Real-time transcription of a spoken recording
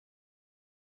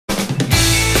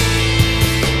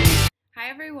Hi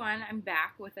everyone, I'm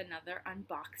back with another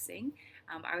unboxing.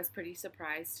 I was pretty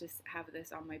surprised to have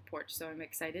this on my porch, so I'm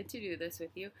excited to do this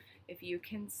with you. If you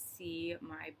can see,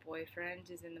 my boyfriend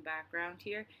is in the background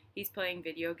here. He's playing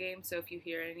video games, so if you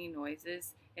hear any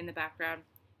noises in the background,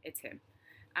 it's him.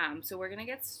 So we're gonna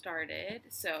get started.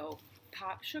 So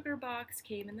Popsugar box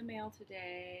came in the mail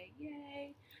today,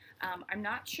 yay! I'm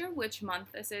not sure which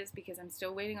month this is because I'm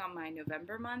still waiting on my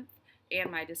November month and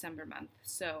my December month.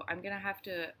 So I'm going to have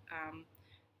to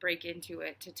break into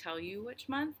it to tell you which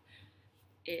month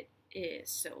it is.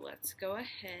 So let's go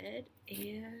ahead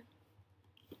and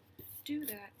do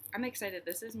that. I'm excited.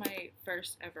 This is my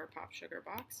first ever Popsugar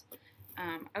box.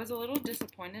 I was a little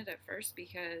disappointed at first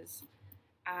because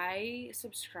I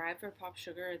subscribed for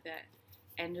Popsugar at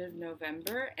the end of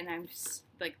November, and I'm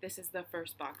like, this is the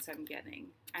first box I'm getting.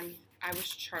 I was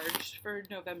charged for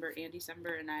November and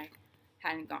December, and I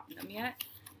hadn't gotten them yet,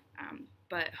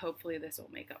 but hopefully this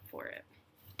will make up for it.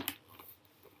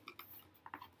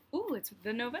 Ooh, it's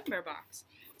the November box.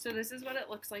 So this is what it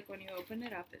looks like when you open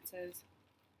it up. It says,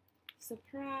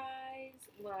 surprise,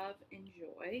 love,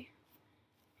 enjoy.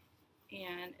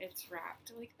 And it's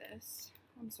wrapped like this.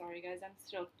 I'm sorry guys, I'm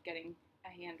still getting a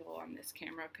handle on this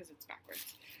camera because it's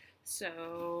backwards.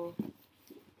 So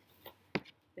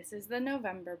this is the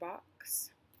November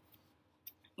box.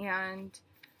 And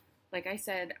like I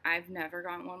said, I've never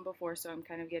gotten one before, so I'm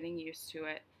kind of getting used to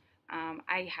it.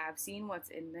 I have seen what's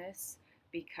in this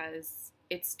because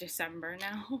it's December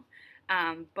now.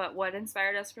 But what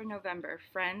inspired us for November?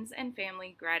 Friends and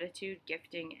family, gratitude,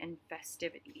 gifting, and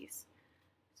festivities.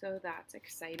 So that's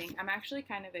exciting. I'm actually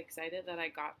kind of excited that I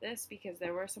got this because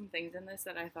there were some things in this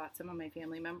that I thought some of my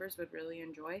family members would really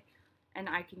enjoy, and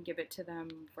I can give it to them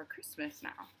for Christmas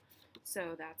now.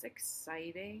 So that's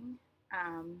exciting.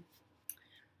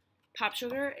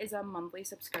 Popsugar is a monthly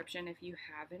subscription if you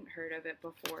haven't heard of it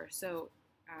before. So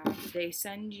they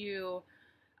send you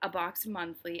a box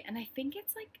monthly, and I think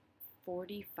it's like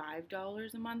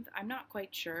 $45 a month. I'm not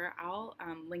quite sure. I'll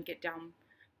link it down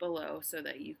below so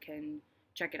that you can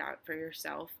check it out for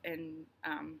yourself and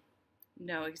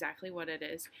know exactly what it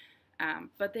is.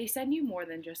 But they send you more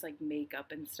than just like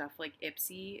makeup and stuff. Like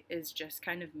Ipsy is just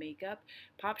kind of makeup.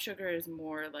 Popsugar is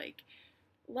more like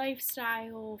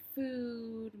lifestyle,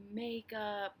 food,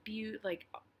 makeup, beauty, like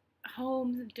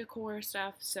home decor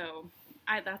stuff. So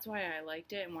that's why I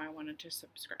liked it and why I wanted to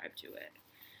subscribe to it.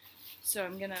 So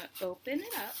I'm gonna open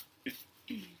it up.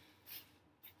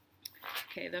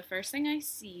 Okay, the first thing I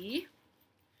see,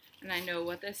 and I know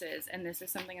what this is, and this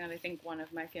is something that I think one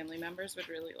of my family members would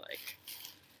really like.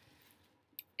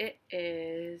 It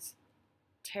is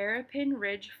Terrapin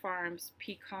Ridge Farms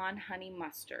Pecan Honey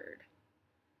Mustard.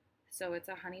 So it's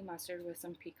a honey mustard with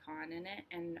some pecan in it,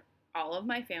 and all of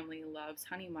my family loves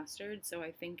honey mustard, so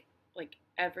I think like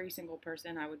every single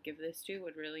person I would give this to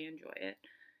would really enjoy it.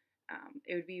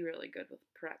 It would be really good with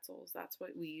pretzels. That's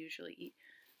what we usually eat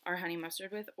our honey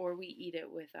mustard with, or we eat it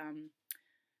with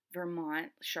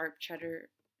Vermont sharp cheddar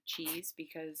cheese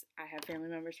because I have family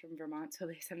members from Vermont, so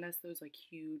they send us those like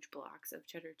huge blocks of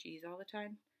cheddar cheese all the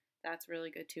time. That's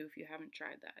really good too. If you haven't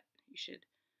tried that, you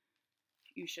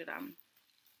should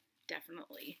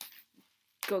definitely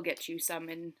go get you some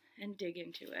and dig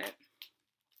into it.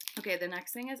 Okay, the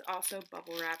next thing is also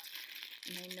bubble wrap,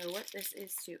 and I know what this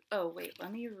is too. Oh wait,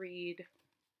 let me read.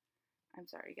 I'm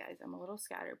sorry guys, I'm a little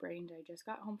scatterbrained. I just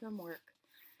got home from work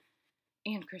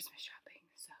and Christmas shopping,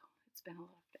 so it's been a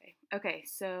rough day. Okay,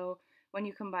 so when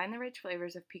you combine the rich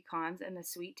flavors of pecans and the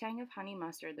sweet tang of honey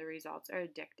mustard, the results are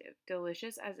addictive.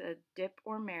 Delicious as a dip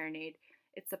or marinade,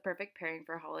 it's the perfect pairing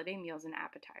for holiday meals and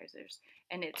appetizers,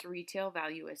 and its retail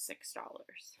value is $6.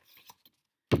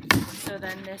 So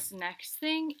then this next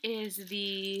thing is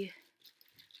the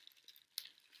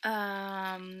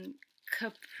Capri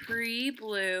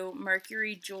Blue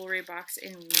Mercury Jewelry Box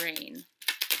in Rain.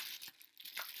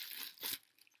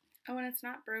 Oh, and it's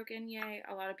not broken, yay.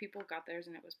 A lot of people got theirs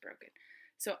and it was broken.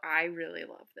 So I really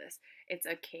love this. It's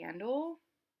a candle,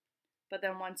 but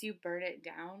then once you burn it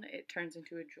down, it turns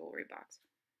into a jewelry box.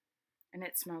 And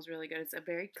it smells really good. It's a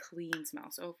very clean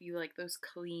smell. So if you like those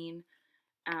clean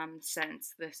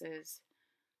scents, this is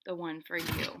the one for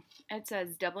you. It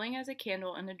says, doubling as a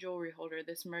candle and a jewelry holder,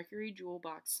 this Mercury jewel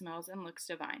box smells and looks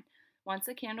divine. Once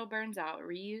the candle burns out,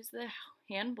 reuse the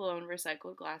hand-blown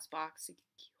recycled glass box to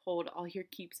hold all your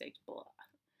keepsakes. Blah.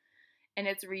 And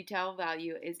its retail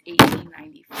value is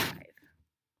 $18.95.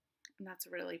 And that's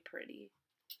really pretty.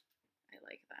 I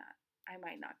like that. I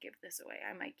might not give this away.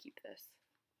 I might keep this.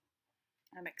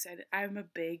 I'm excited. I'm a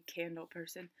big candle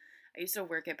person. I used to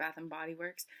work at Bath and Body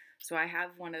Works, so I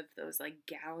have one of those like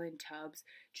gallon tubs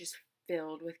just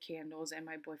filled with candles, and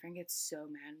my boyfriend gets so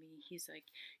mad at me. He's like,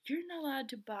 "You're not allowed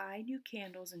to buy new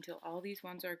candles until all these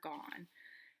ones are gone."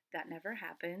 That never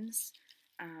happens.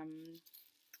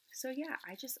 So yeah,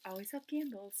 I just always have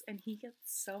candles, and he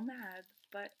gets so mad,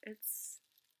 but it's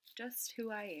just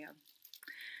who I am.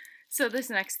 So this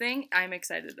next thing I'm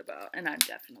excited about, and I'm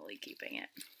definitely keeping it.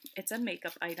 It's a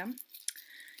makeup item.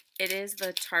 It is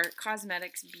the Tarte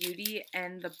Cosmetics Beauty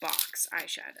and the Box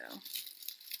eyeshadow.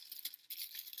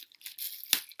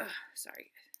 Ugh,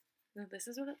 sorry. No, this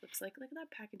is what it looks like. Look at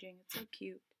that packaging. It's so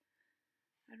cute.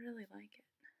 I really like it.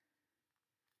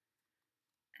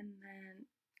 And then,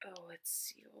 oh, it's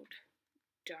sealed.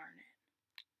 Darn it.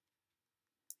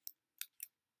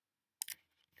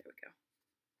 There we go.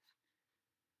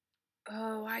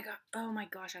 Oh my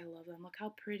gosh, I love them. Look how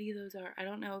pretty those are. I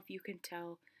don't know if you can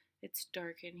tell. It's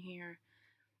dark in here.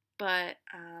 But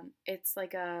it's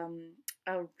like a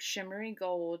shimmery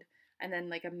gold and then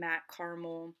like a matte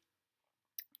caramel.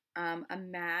 A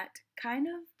matte kind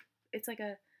of, it's like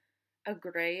a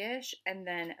grayish and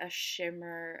then a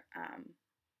shimmer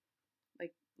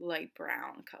like light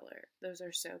brown color. Those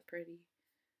are so pretty.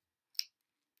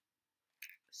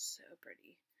 So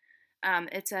pretty.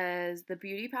 It says, the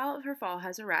beauty palette for fall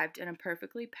has arrived in a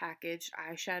perfectly packaged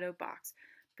eyeshadow box.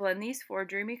 Blend these 4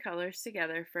 dreamy colors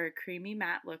together for a creamy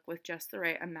matte look with just the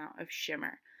right amount of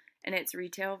shimmer. And its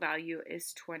retail value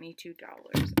is $22.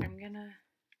 I'm gonna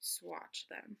swatch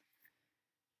them.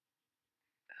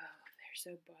 Oh, they're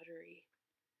so buttery.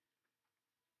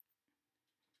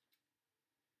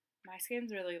 My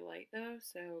skin's really light though,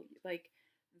 so like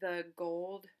the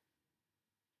gold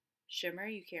shimmer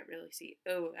you can't really see.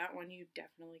 Oh, that one you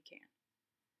definitely can.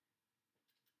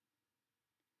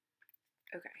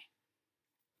 Okay.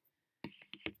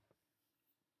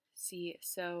 See,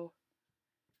 so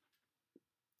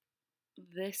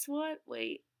this one,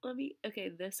 wait, okay,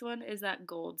 this one is that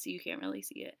gold, so you can't really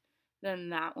see it. Then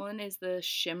that one is the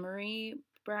shimmery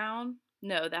brown.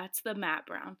 No, that's the matte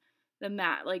brown. The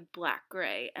matte, like black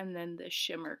gray, and then the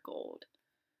shimmer gold.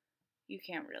 You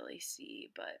can't really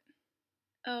see, but,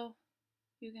 oh,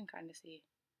 you can kind of see.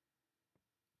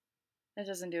 That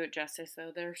doesn't do it justice,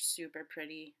 though. They're super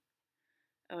pretty.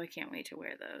 Oh, I can't wait to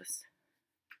wear those.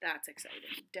 That's exciting.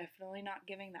 Definitely not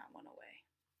giving that one away.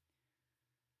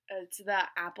 It's the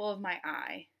apple of my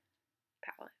eye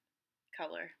palette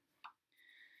color.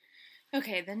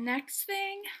 Okay, the next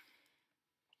thing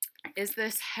is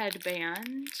this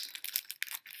headband.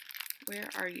 Where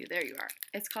are you? There you are.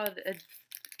 It's called a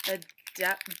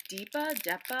Deepa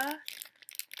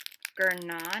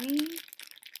Gurnani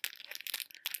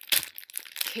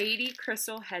Katie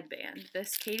Crystal headband.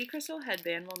 This Katie Crystal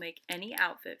headband will make any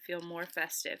outfit feel more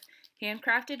festive.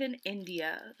 Handcrafted in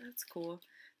India. That's cool.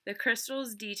 The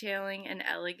crystals detailing an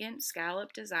elegant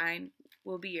scallop design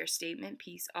will be your statement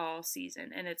piece all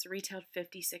season, and it's retailed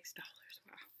 $56.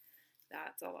 Wow,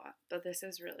 that's a lot, but this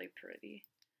is really pretty.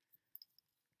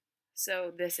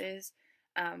 So this is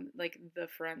like the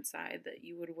front side that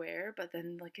you would wear, but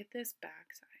then look at this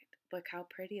back side. Look how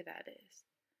pretty that is.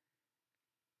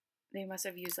 They must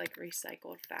have used like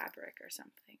recycled fabric or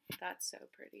something. That's so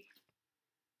pretty.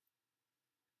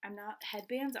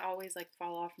 Headbands always like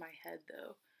fall off my head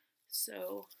though.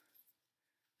 So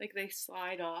like they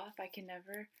slide off. I can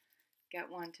never get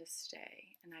one to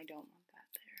stay, and I don't want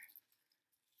that there.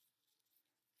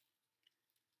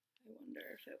 I wonder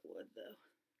if it would though.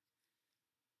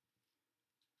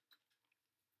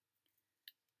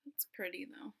 It's pretty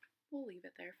though. We'll leave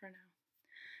it there for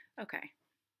now. Okay.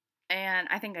 And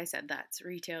I think I said that's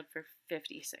retailed for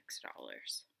 $56.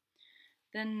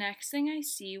 The next thing I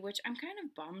see, which I'm kind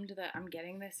of bummed that I'm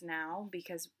getting this now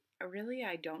because really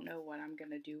I don't know what I'm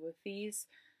going to do with these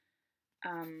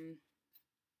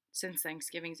since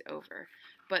Thanksgiving's over.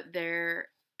 But they're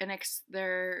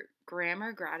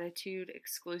GRAMR Gratitude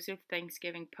exclusive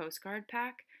Thanksgiving postcard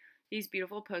pack. These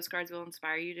beautiful postcards will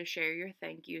inspire you to share your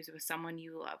thank yous with someone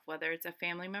you love, whether it's a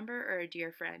family member or a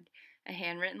dear friend. A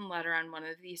handwritten letter on one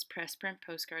of these press print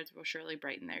postcards will surely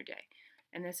brighten their day.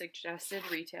 And the suggested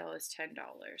retail is $10.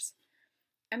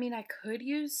 I mean, I could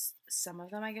use some of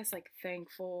them, I guess, like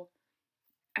thankful.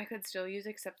 I could still use,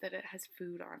 except that it has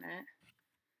food on it.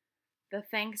 The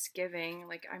Thanksgiving,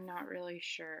 like, I'm not really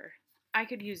sure. I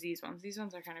could use these ones. These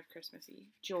ones are kind of Christmassy.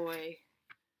 Joy.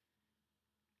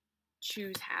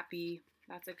 Choose happy.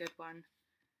 That's a good one.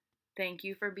 Thank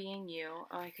you for being you.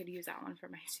 Oh, I could use that one for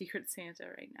my Secret Santa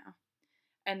right now.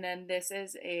 And then this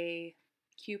is a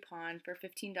coupon for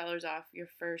 $15 off your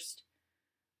first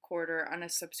quarter on a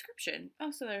subscription. Oh,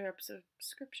 so they're a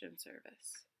subscription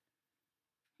service.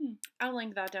 I'll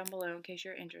link that down below in case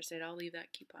you're interested. I'll leave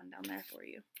that coupon down there for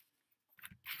you.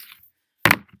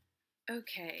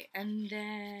 Okay, and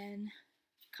then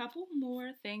a couple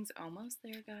more things. Almost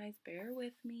there, guys. Bear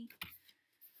with me.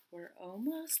 We're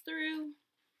almost through.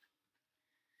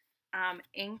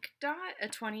 Ink Dot, a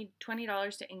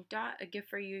 $20 to Ink Dot, a gift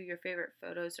for you. Your favorite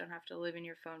photos don't have to live in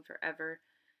your phone forever.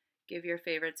 Give your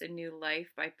favorites a new life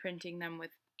by printing them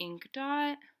with Ink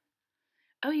Dot.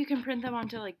 Oh, you can print them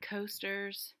onto like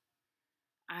coasters,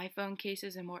 iPhone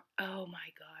cases, and more. Oh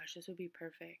my gosh, this would be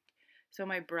perfect. So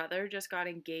my brother just got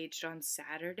engaged on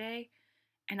Saturday,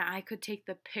 and I could take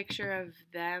the picture of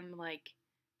them like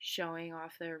showing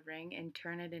off their ring and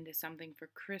turn it into something for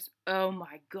Christmas. Oh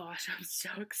my gosh, I'm so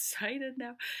excited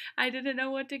now. I didn't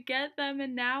know what to get them,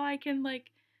 and now I can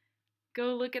like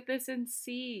go look at this and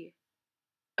see.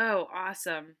 Oh,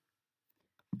 awesome.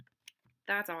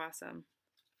 That's awesome.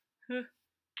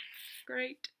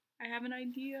 Great. I have an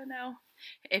idea now.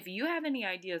 If you have any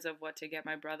ideas of what to get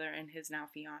my brother and his now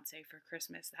fiance for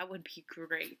Christmas, that would be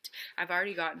great. I've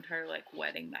already gotten her like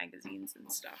wedding magazines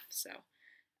and stuff, so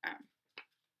um,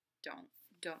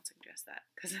 don't suggest that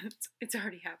because it's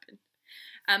already happened.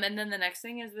 And then the next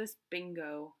thing is this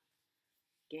bingo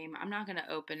game. I'm not gonna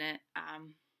open it.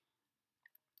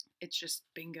 It's just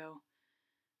bingo.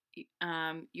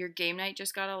 Your game night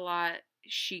just got a lot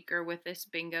chicer with this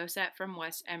bingo set from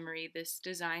West Emery. This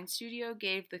design studio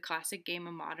gave the classic game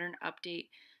a modern update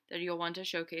that you'll want to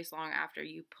showcase long after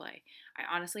you play. I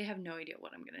honestly have no idea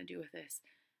what I'm going to do with this.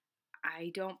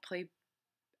 I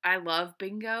love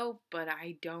bingo, but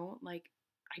I don't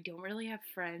really have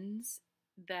friends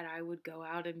that I would go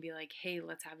out and be like, "Hey,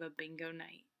 let's have a bingo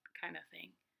night" kind of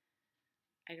thing.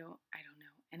 I don't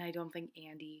know. And I don't think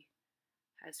Andy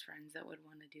has friends that would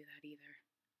want to do that either.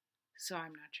 So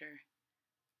I'm not sure.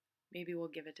 Maybe we'll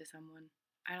give it to someone.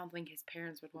 I don't think his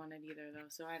parents would want it either, though,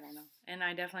 so I don't know. And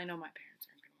I definitely know my parents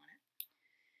aren't going to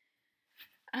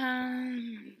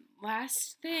want it.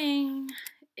 Last thing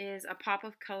is a pop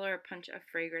of color, a punch of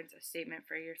fragrance, a statement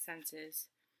for your senses.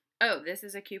 Oh, this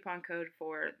is a coupon code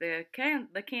for the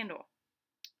candle.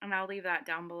 And I'll leave that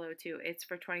down below, too. It's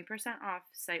for 20% off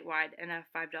site-wide and a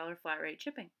 $5 flat rate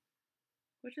shipping,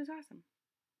 which is awesome.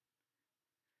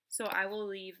 So I will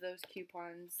leave those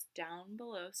coupons down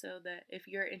below so that if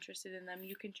you're interested in them,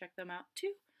 you can check them out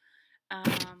too.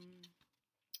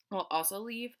 We'll also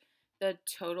leave the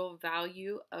total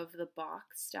value of the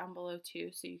box down below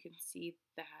too, so you can see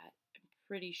that. I'm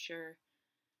pretty sure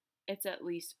it's at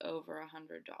least over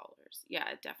 $100. Yeah,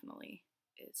 it definitely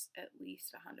is at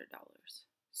least $100.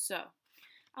 So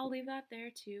I'll leave that there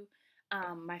too.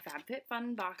 My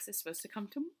FabFitFun box is supposed to come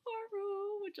tomorrow,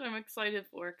 which I'm excited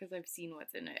for because I've seen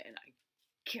what's in it and I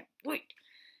can't wait.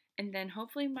 And then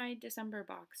hopefully my December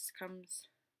box comes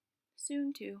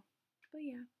soon too. But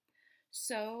yeah.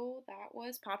 So that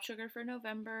was Popsugar for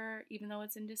November, even though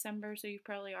it's in December, so you've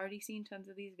probably already seen tons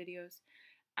of these videos.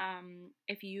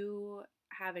 If you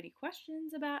have any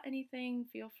questions about anything,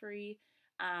 feel free.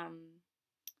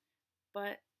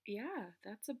 But yeah,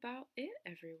 that's about it,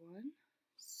 everyone.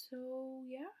 So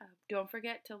yeah, don't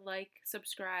forget to like,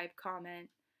 subscribe, comment.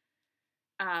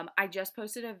 I just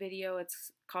posted a video.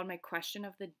 It's called my question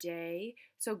of the day.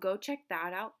 So go check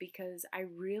that out because I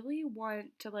really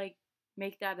want to like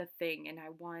make that a thing and I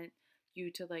want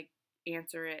you to like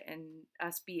answer it and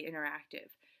us be interactive.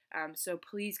 So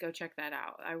please go check that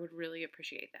out. I would really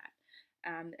appreciate that.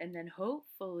 And then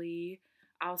hopefully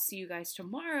I'll see you guys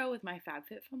tomorrow with my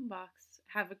FabFitFun box.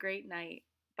 Have a great night.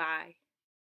 Bye.